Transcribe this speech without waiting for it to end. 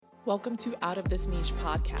Welcome to Out of This Niche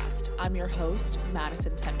podcast. I'm your host,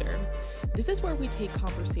 Madison Tender. This is where we take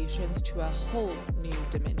conversations to a whole new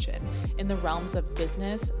dimension in the realms of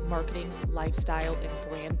business, marketing, lifestyle, and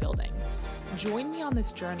brand building. Join me on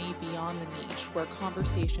this journey beyond the niche where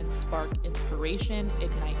conversations spark inspiration,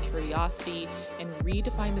 ignite curiosity, and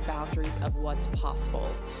redefine the boundaries of what's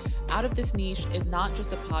possible. Out of This Niche is not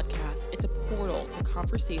just a podcast, it's a portal to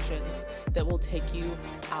conversations that will take you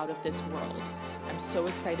out of this world. I'm so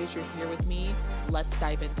excited you're here with me. Let's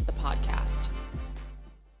dive into the podcast.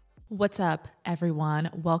 What's up, everyone?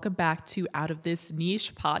 Welcome back to Out of This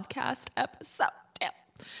Niche podcast episode.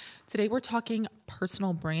 Today we're talking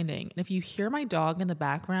personal branding. And if you hear my dog in the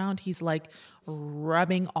background, he's like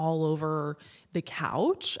rubbing all over the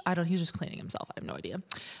couch. He's just cleaning himself. I have no idea.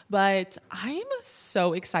 But I'm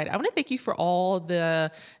so excited. I want to thank you for all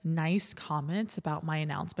the nice comments about my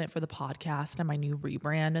announcement for the podcast and my new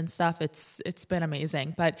rebrand and stuff. It's been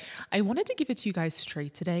amazing. But I wanted to give it to you guys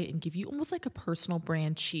straight today and give you almost like a personal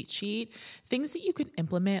brand cheat sheet, things that you can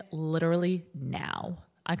implement literally now.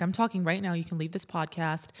 Like I'm talking right now, you can leave this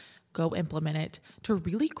podcast, go implement it to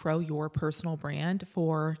really grow your personal brand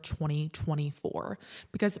for 2024.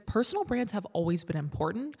 Because personal brands have always been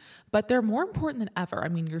important, but they're more important than ever. I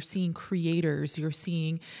mean, you're seeing creators, you're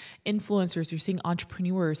seeing influencers, you're seeing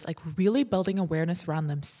entrepreneurs like really building awareness around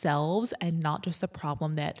themselves and not just the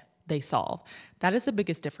problem that they solve. That is the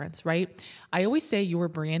biggest difference, right? I always say your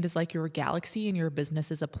brand is like your galaxy and your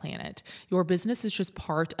business is a planet. Your business is just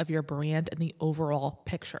part of your brand and the overall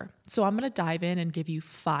picture. So I'm going to dive in and give you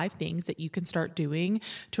 5 things that you can start doing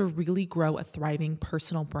to really grow a thriving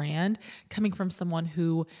personal brand, coming from someone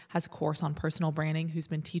who has a course on personal branding, who's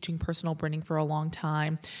been teaching personal branding for a long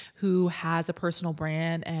time, who has a personal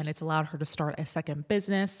brand and it's allowed her to start a second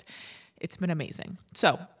business. It's been amazing.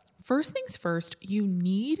 So first things first, you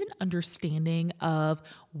need an understanding of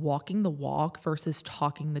walking the walk versus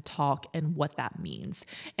talking the talk and what that means.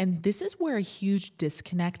 And this is where a huge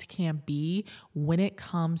disconnect can be when it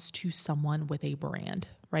comes to someone with a brand,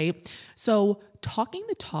 right? So talking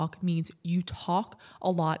the talk means you talk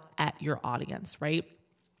a lot at your audience, right?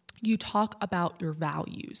 You talk about your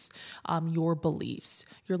values, your beliefs.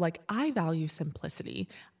 You're like, I value simplicity.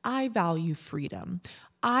 I value freedom.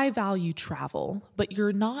 I value travel, but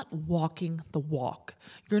you're not walking the walk.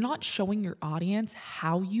 You're not showing your audience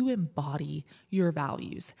how you embody your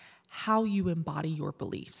values, how you embody your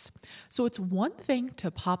beliefs. So it's one thing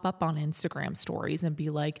to pop up on Instagram stories and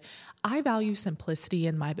be like, I value simplicity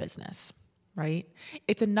in my business. Right?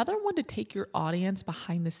 It's another one to take your audience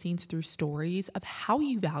behind the scenes through stories of how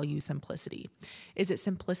you value simplicity. Is it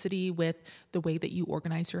simplicity with the way that you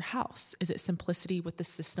organize your house? Is it simplicity with the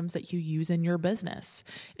systems that you use in your business?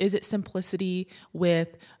 Is it simplicity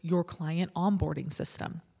with your client onboarding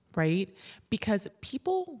system? Right? Because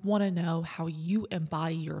people want to know how you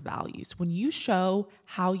embody your values. When you show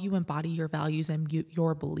how you embody your values and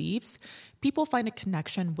your beliefs, people find a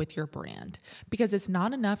connection with your brand. Because it's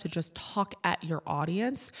not enough to just talk at your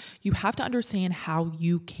audience. You have to understand how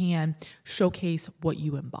you can showcase what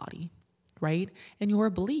you embody, right? And your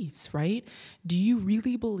beliefs, right? Do you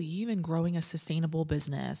really believe in growing a sustainable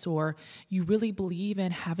business, or you really believe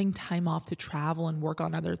in having time off to travel and work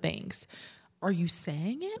on other things? Are you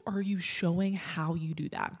saying it, or are you showing how you do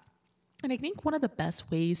that? And I think one of the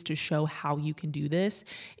best ways to show how you can do this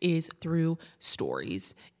is through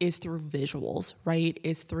stories, is through visuals, right?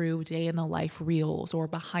 Is through day in the life reels or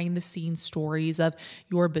behind the scenes stories of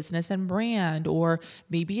your business and brand. Or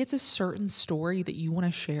maybe it's a certain story that you want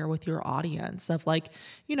to share with your audience of like,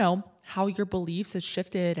 how your beliefs have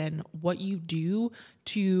shifted and what you do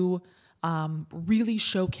to really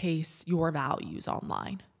showcase your values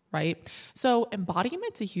online. Right? So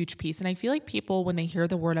embodiment's a huge piece. And I feel like people, when they hear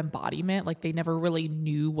the word embodiment, like they never really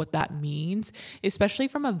knew what that means, especially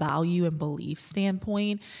from a value and belief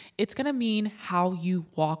standpoint. It's going to mean how you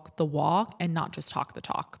walk the walk and not just talk the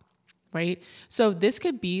talk. Right? So this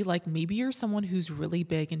could be like, maybe you're someone who's really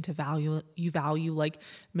big into you value like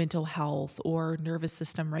mental health or nervous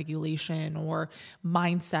system regulation or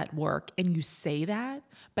mindset work. And you say that,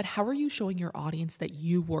 but how are you showing your audience that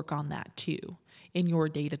you work on that too in your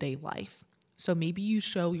day-to-day life? So maybe you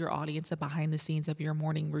show your audience a behind the scenes of your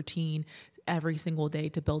morning routine every single day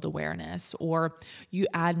to build awareness, or you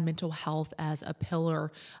add mental health as a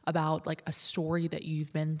pillar about like a story that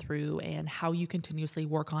you've been through and how you continuously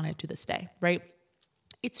work on it to this day, right?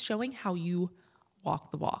 It's showing how you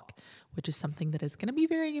walk the walk, which is something that is going to be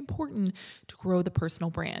very important to grow the personal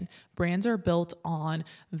brand. Brands are built on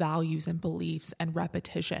values and beliefs and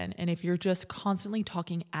repetition. And if you're just constantly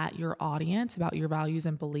talking at your audience about your values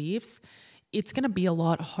and beliefs, it's going to be a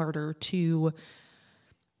lot harder to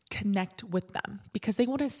connect with them because they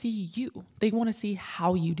want to see you. They want to see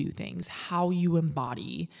how you do things, how you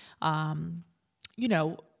embody,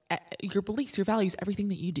 your beliefs, your values, everything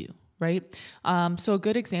that you do. Right? So a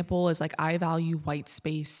good example is like, I value white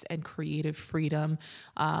space and creative freedom,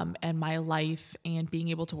 and my life and being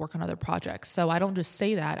able to work on other projects. So I don't just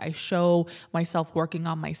say that. I show myself working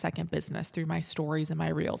on my second business through my stories and my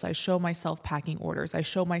reels. I show myself packing orders. I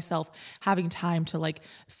show myself having time to like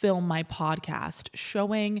film my podcast,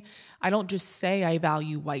 I don't just say I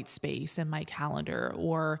value white space in my calendar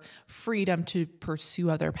or freedom to pursue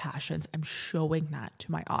other passions. I'm showing that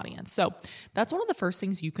to my audience. So that's one of the first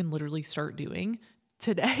things you can literally start doing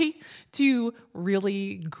today to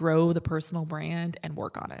really grow the personal brand and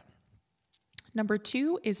work on it. Number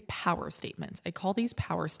 2 is power statements. I call these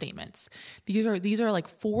power statements. These are like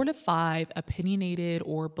 4 to 5 opinionated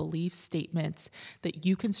or belief statements that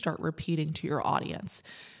you can start repeating to your audience.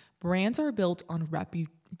 Brands are built on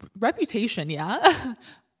reputation, yeah?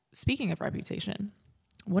 Speaking of reputation,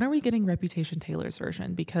 when are we getting Reputation Taylor's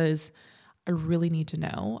version? Because I really need to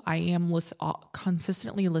know. I am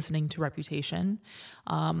consistently listening to Reputation.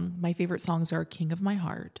 My favorite songs are King of My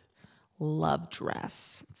Heart, Love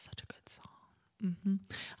Dress. It's such a good song.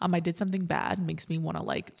 I Did Something Bad makes me want to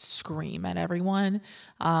like scream at everyone.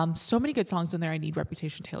 So many good songs in there. I need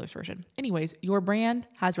Reputation Taylor's version. Anyways, your brand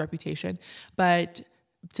has reputation, but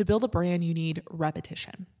to build a brand, you need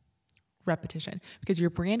repetition, because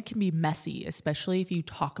your brand can be messy, especially if you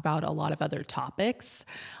talk about a lot of other topics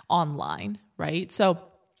online, right? So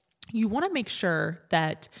you want to make sure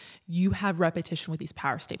that you have repetition with these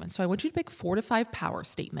power statements. So I want you to pick 4 to 5 power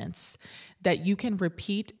statements that you can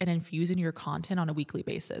repeat and infuse in your content on a weekly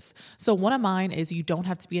basis. So one of mine is, you don't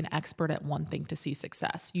have to be an expert at one thing to see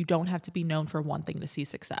success. You don't have to be known for one thing to see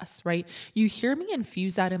success, right? You hear me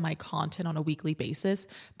infuse that in my content on a weekly basis.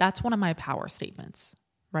 That's one of my power statements.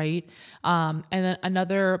 Right? And then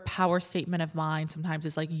another power statement of mine sometimes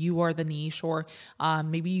is like, you are the niche, or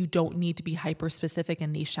maybe you don't need to be hyper specific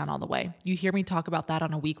and niche down all the way. You hear me talk about that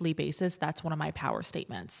on a weekly basis. That's one of my power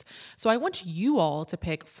statements. So I want you all to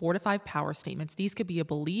pick 4 to 5 power statements. These could be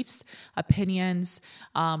beliefs, opinions,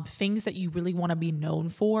 things that you really want to be known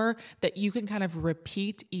for that you can kind of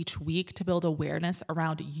repeat each week to build awareness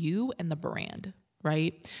around you and the brand.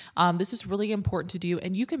 Right? This is really important to do.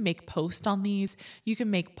 And you can make posts on these. You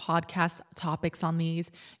can make podcast topics on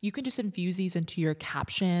these. You can just infuse these into your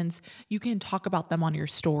captions. You can talk about them on your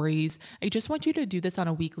stories. I just want you to do this on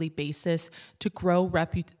a weekly basis to grow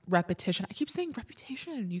repetition. I keep saying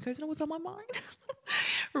reputation. You guys know what's on my mind?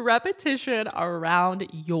 Repetition around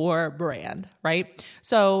your brand, right?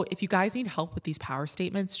 So if you guys need help with these power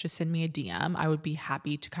statements, just send me a DM. I would be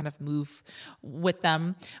happy to kind of move with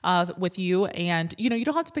them, with you. And you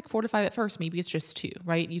don't have to pick 4 to 5 at first. Maybe it's just 2,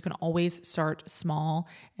 right? You can always start small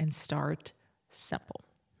and start simple,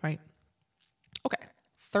 right? Okay.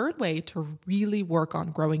 Third way to really work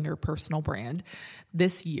on growing your personal brand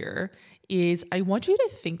this year is, I want you to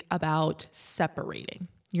think about separating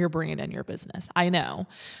your brand and your business. I know.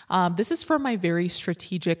 This is for my very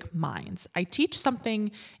strategic minds. I teach something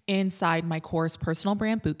inside my course, Personal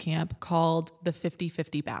Brand Bootcamp, called the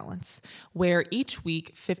 50-50 balance, where each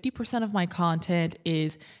week, 50% of my content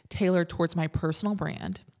is tailored towards my personal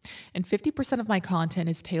brand, and 50% of my content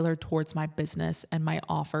is tailored towards my business and my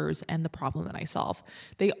offers and the problem that I solve.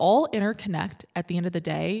 They all interconnect at the end of the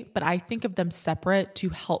day, but I think of them separate to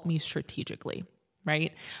help me strategically.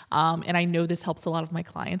 Right? And I know this helps a lot of my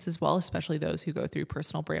clients as well, especially those who go through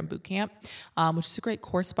Personal Brand Bootcamp, which is a great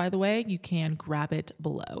course, by the way. You can grab it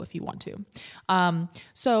below if you want to.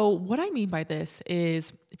 So what I mean by this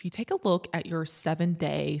is, if you take a look at your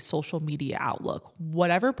 7-day social media outlook,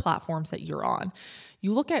 whatever platforms that you're on,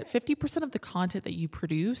 you look at 50% of the content that you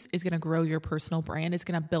produce is going to grow your personal brand, is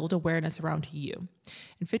going to build awareness around you.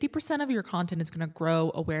 And 50% of your content is going to grow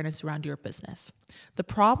awareness around your business. The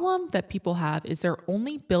problem that people have is they're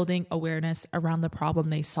only building awareness around the problem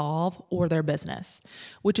they solve or their business,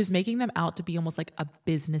 which is making them out to be almost like a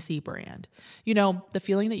businessy brand. The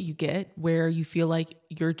feeling that you get where you feel like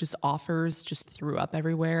your just offers just threw up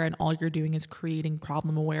everywhere and all you're doing is creating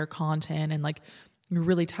problem-aware content and like you're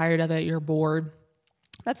really tired of it, you're bored.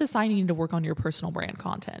 That's a sign you need to work on your personal brand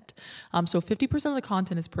content. So 50% of the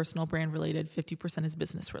content is personal brand related, 50% is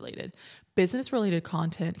business related. Business related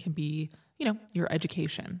content can be, your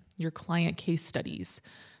education, your client case studies,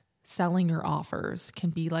 selling your offers can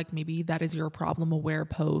be like, maybe that is your problem aware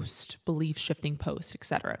post, belief shifting post,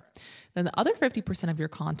 etc. Then the other 50% of your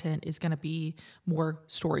content is going to be more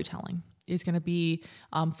storytelling. is going to be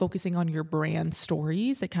focusing on your brand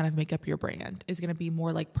stories that kind of make up your brand, is going to be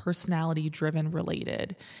more like personality driven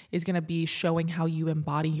related, is going to be showing how you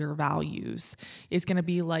embody your values, is going to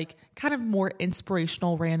be like kind of more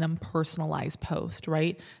inspirational, random, personalized post,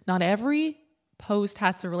 right? Not every post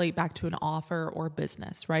has to relate back to an offer or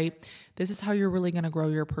business, right? This is how you're really going to grow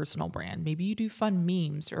your personal brand. Maybe you do fun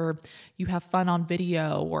memes or you have fun on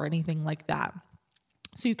video or anything like that.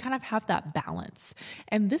 So you kind of have that balance,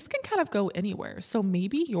 and this can kind of go anywhere. So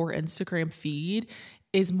maybe your Instagram feed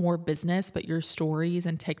is more business, but your stories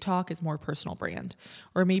and TikTok is more personal brand.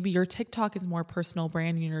 Or maybe your TikTok is more personal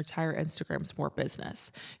brand and your entire Instagram is more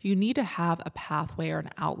business. You need to have a pathway or an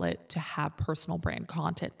outlet to have personal brand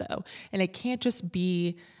content though. And it can't just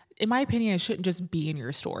be, in my opinion, it shouldn't just be in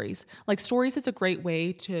your stories. Like stories, it's a great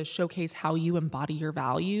way to showcase how you embody your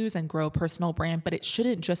values and grow a personal brand, but it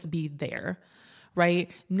shouldn't just be there.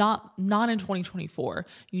 Right? Not in 2024.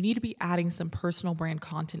 You need to be adding some personal brand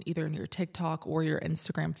content either in your TikTok or your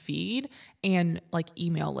Instagram feed and like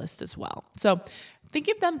email list as well. So think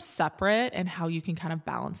of them separate, and how you can kind of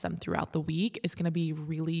balance them throughout the week is going to be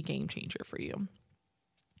really game changer for you.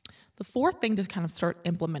 The fourth thing to kind of start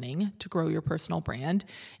implementing to grow your personal brand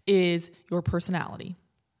is your personality,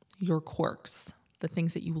 your quirks, the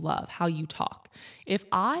things that you love, how you talk. If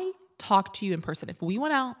I talk to you in person, if we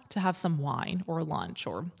went out to have some wine or lunch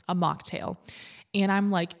or a mocktail, and I'm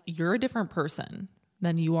like, you're a different person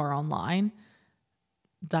than you are online,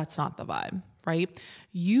 that's not the vibe, right?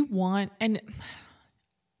 You want, and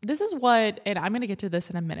this is what, and I'm going to get to this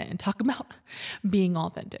in a minute and talk about being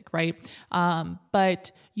authentic, right?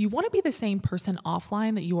 But you want to be the same person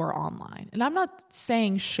offline that you are online. And I'm not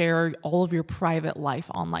saying share all of your private life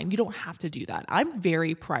online. You don't have to do that. I'm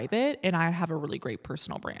very private and I have a really great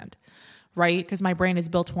personal brand, right? Because my brand is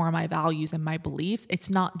built more on my values and my beliefs. It's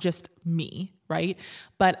not just me, right?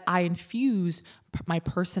 But I infuse my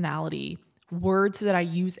personality, words that I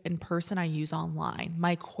use in person, I use online,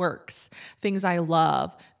 my quirks, things I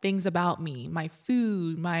love, things about me, my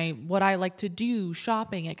food, what I like to do,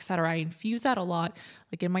 shopping, etc. I infuse that a lot,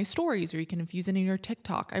 like in my stories, or you can infuse it in your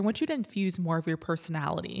TikTok. I want you to infuse more of your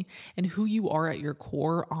personality and who you are at your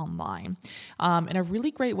core online. And a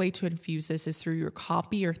really great way to infuse this is through your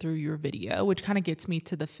copy or through your video, which kind of gets me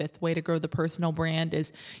to the fifth way to grow the personal brand,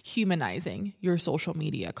 is humanizing your social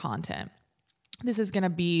media content. This is going to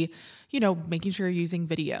be, making sure you're using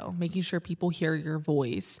video, making sure people hear your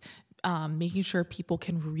voice, making sure people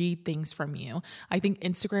can read things from you. I think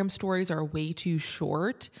Instagram stories are way too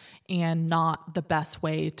short and not the best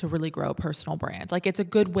way to really grow a personal brand. Like, it's a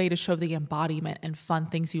good way to show the embodiment and fun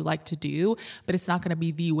things you like to do, but it's not going to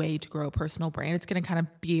be the way to grow a personal brand. It's going to kind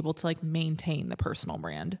of be able to like maintain the personal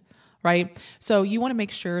brand, right? So you want to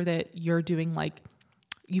make sure that you're doing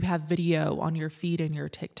you have video on your feed and your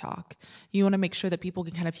TikTok. You want to make sure that people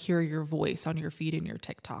can kind of hear your voice on your feed and your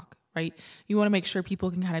TikTok, right? You want to make sure people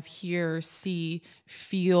can kind of hear, see,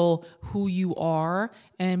 feel who you are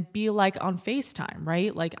and be like on FaceTime,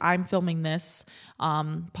 right? Like, I'm filming this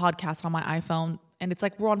podcast on my iPhone and it's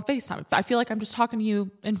like we're on FaceTime. I feel like I'm just talking to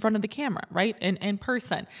you in front of the camera, right? In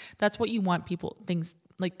person. That's what you want people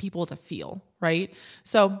to feel, right?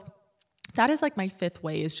 So that is like my fifth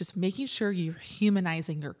way, is just making sure you're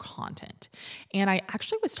humanizing your content. And I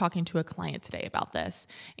actually was talking to a client today about this,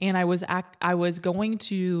 and I was going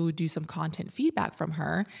to do some content feedback from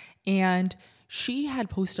her, and she had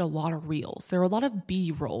posted a lot of reels. There were a lot of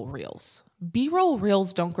B-roll reels. B-roll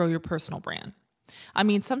reels don't grow your personal brand. I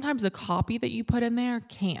mean, sometimes the copy that you put in there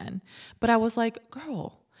can, but I was like,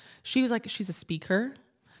 girl, she was like, she's a speaker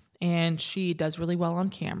and she does really well on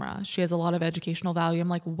camera. She has a lot of educational value. I'm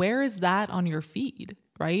like, where is that on your feed,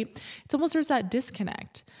 right? It's almost, there's that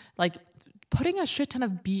disconnect. Like, putting a shit ton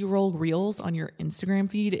of B-roll reels on your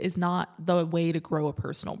Instagram feed is not the way to grow a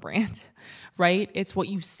personal brand, right? It's what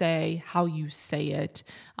you say, how you say it,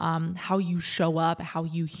 how you show up, how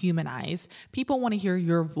you humanize. People want to hear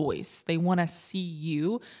your voice. They want to see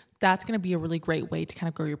you. That's going to be a really great way to kind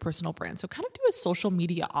of grow your personal brand. So kind of do a social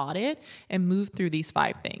media audit and move through these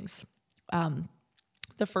 5 things.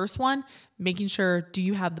 The first one, making sure, do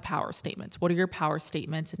you have the power statements? What are your power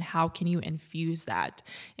statements and how can you infuse that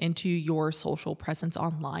into your social presence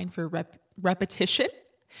online for repetition?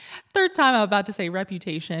 Third time I'm about to say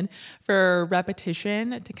reputation, for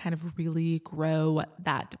repetition to kind of really grow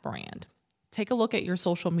that brand. Take a look at your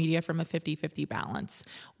social media from a 50-50 balance.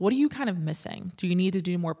 What are you kind of missing? Do you need to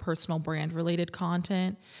do more personal brand related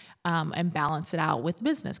content and balance it out with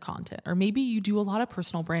business content? Or maybe you do a lot of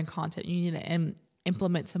personal brand content. You need to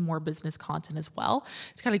implement some more business content as well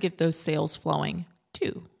to kind of get those sales flowing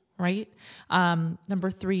too, right?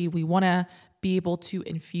 Number 3, we want to be able to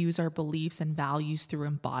infuse our beliefs and values through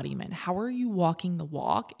embodiment. How are you walking the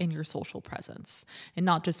walk in your social presence and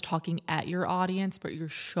not just talking at your audience, but you're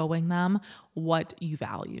showing them what you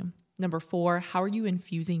value? Number 4, how are you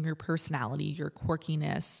infusing your personality, your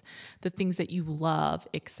quirkiness, the things that you love,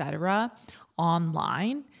 etc.,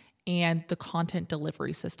 online? And the content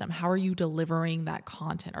delivery system. How are you delivering that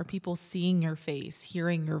content? Are people seeing your face,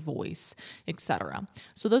 hearing your voice, etc.?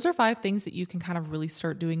 So those are 5 things that you can kind of really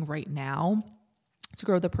start doing right now to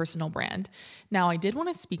grow the personal brand. Now, I did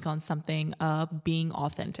want to speak on something of being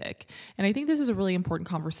authentic. And I think this is a really important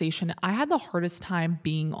conversation. I had the hardest time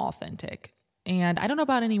being authentic. And I don't know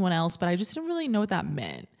about anyone else, but I just didn't really know what that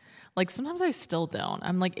meant. Like sometimes I still don't.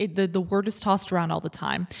 I'm like, the word is tossed around all the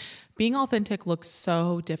time. Being authentic looks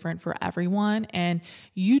so different for everyone. And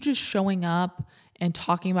you just showing up and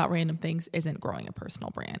talking about random things isn't growing a personal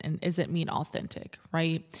brand and isn't being authentic,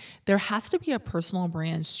 right? There has to be a personal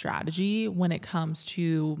brand strategy when it comes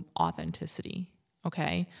to authenticity.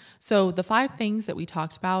 Okay. So the 5 things that we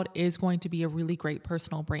talked about is going to be a really great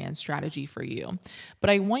personal brand strategy for you. But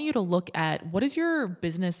I want you to look at what is your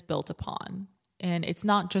business built upon? And it's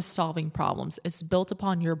not just solving problems. It's built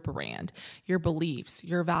upon your brand, your beliefs,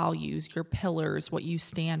 your values, your pillars, what you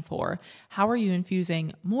stand for. How are you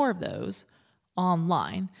infusing more of those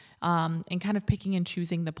online and kind of picking and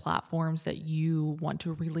choosing the platforms that you want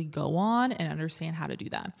to really go on and understand how to do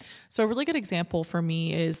that? So a really good example for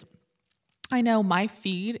me is I know my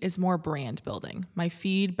feed is more brand building. My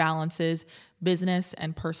feed balances business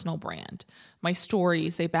and personal brand. My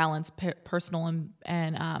stories, they balance personal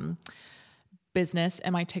and business,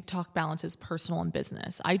 and my TikTok balances personal and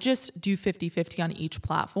business. I just do 50-50 on each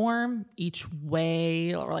platform, each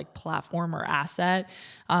way or like platform or asset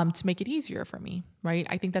to make it easier for me, right?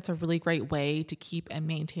 I think that's a really great way to keep and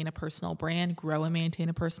maintain a personal brand, grow and maintain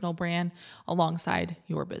a personal brand alongside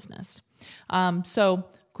your business. So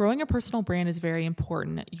growing a personal brand is very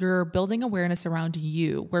important. You're building awareness around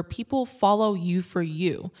you, where people follow you for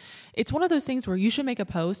you. It's one of those things where you should make a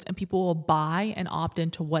post and people will buy and opt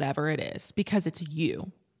into whatever it is because it's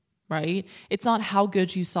you, right? It's not how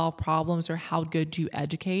good you solve problems or how good you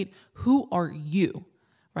educate. Who are you,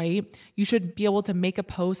 right? You should be able to make a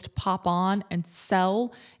post, pop on and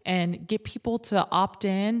sell and get people to opt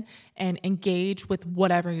in and engage with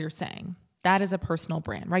whatever you're saying. That is a personal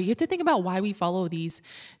brand, right? You have to think about why we follow these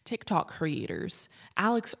TikTok creators,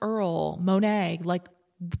 Alex Earl, Monet, like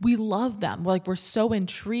we love them. We're so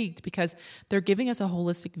intrigued because they're giving us a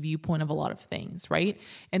holistic viewpoint of a lot of things, right?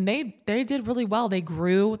 And they did really well. They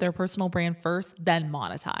grew their personal brand first, then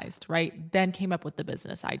monetized, right? Then came up with the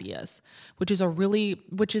business ideas, which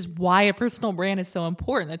is why a personal brand is so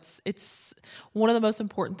important. It's one of the most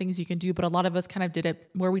important things you can do, but a lot of us kind of did it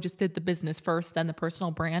where we just did the business first, then the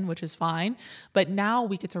personal brand, which is fine. But now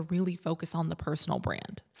we get to really focus on the personal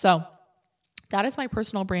brand. So that is my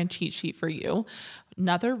personal brand cheat sheet for you.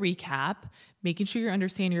 Another recap, making sure you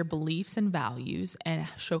understand your beliefs and values and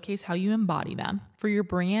showcase how you embody them for your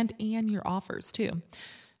brand and your offers too.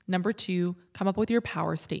 Number 2, come up with your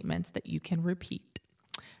power statements that you can repeat.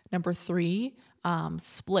 Number 3,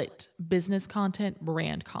 split business content,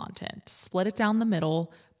 brand content. Split it down the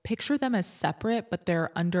middle. Picture them as separate, but they're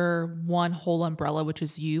under one whole umbrella, which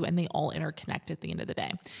is you, and they all interconnect at the end of the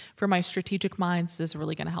day. For my strategic minds, this is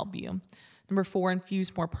really going to help you. Number 4,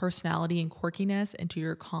 infuse more personality and quirkiness into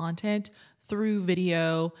your content through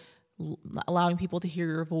video, allowing people to hear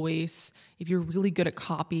your voice. If you're really good at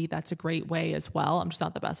copy, that's a great way as well. I'm just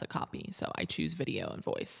not the best at copy, so I choose video and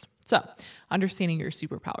voice. So understanding your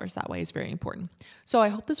superpowers that way is very important. So I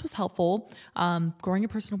hope this was helpful. Growing a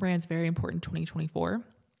personal brand is very important in 2024.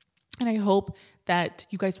 And I hope that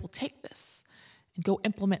you guys will take this and go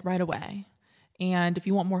implement right away. And if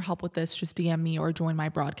you want more help with this, just DM me or join my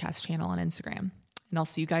broadcast channel on Instagram. And I'll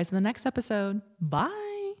see you guys in the next episode.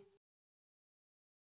 Bye.